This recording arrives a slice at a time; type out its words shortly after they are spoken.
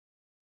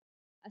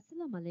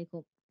Assalamu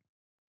alaikum.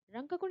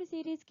 Rankakuni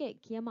series ke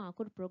Kiyamaa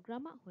akuru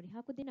programa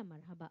hurihaku dina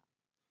marhaba.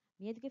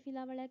 Mieduge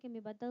filawalake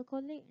mi baddal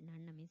kolli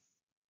nanna miss.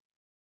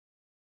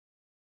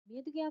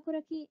 Mieduge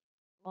akuraki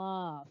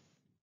qaaf.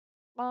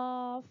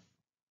 Qaaf.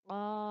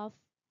 Qaaf.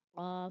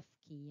 Qaaf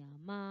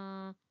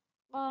Kiyamaa.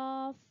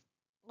 Qaaf.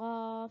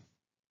 Qaaf.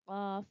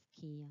 Qaaf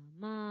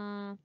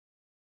Kiyamaa.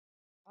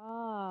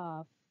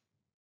 Qaaf.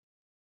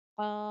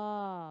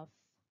 Qaaf.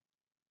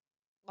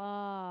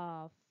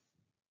 Qaaf.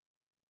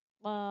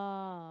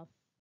 Qaaf.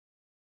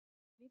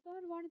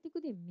 Mikar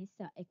wantikudi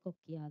missa ekko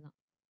kiyala.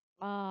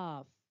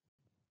 Qaaf.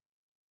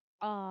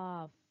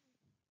 Qaaf.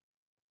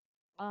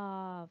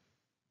 Qaaf.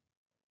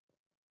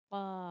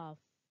 Qaaf.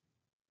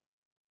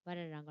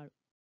 Vararangalu.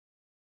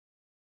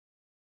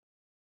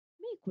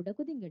 Me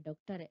kudakudinge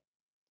doctore.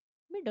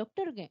 Me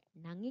doctorge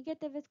nangige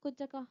teves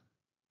kujjaka.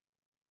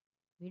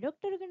 Me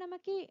doctorge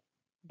namaki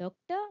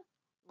Doctor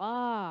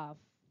Qaaf.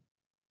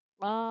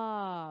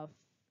 Qaaf.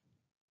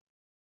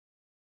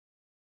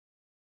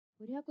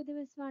 Hurihaku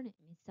deveswane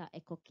missa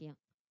ekko kiyan.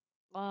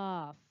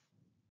 Qaaf.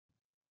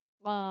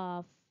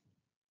 Qaaf.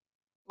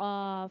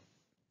 Qaaf.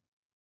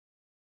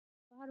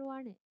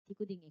 Paharuwane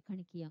tikudin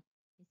ekani kiyan.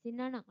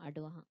 Isinnana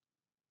aduwahan.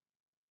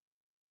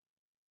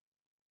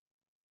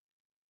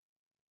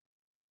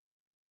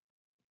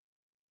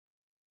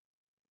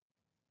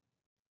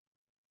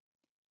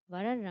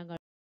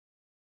 Vararangalu.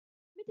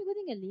 Me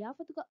tikudinge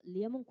liyafatuga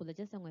liyamun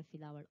kulajasan we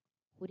filawalu.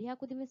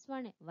 Hurihaku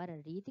deveswane vara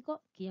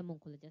ritiko kiyamun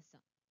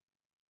kulajasan.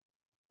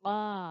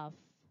 Qaaf.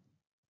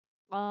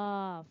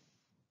 Qaaf.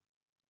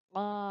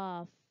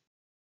 Qaaf.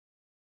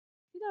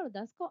 Fidalu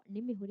dasko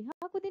nimmi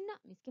hurihaku dinna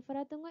miske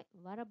faratungai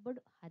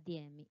warabbodu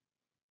hadiyemi.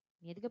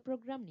 Mieduga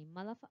program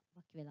nimmalafa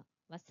wakivela.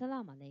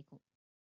 Wassalamu alaikum.